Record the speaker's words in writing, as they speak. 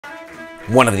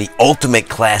One of the ultimate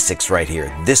classics right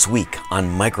here. This week on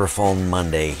Microphone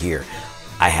Monday here,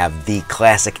 I have the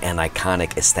classic and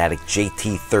iconic Astatic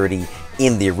JT-30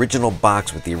 in the original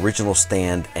box with the original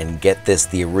stand, and get this,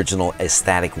 the original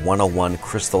Astatic 101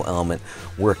 crystal element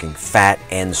working fat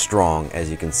and strong. As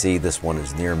you can see, this one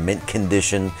is near mint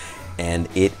condition and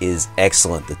it is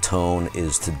excellent. The tone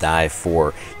is to die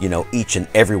for. You know, each and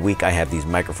every week I have these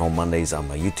Microphone Mondays on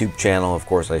my YouTube channel. Of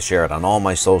course, I share it on all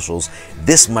my socials.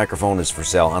 This microphone is for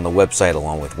sale on the website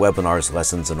along with webinars,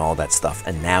 lessons, and all that stuff.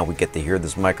 And now we get to hear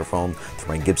this microphone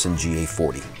through my Gibson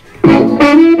GA40.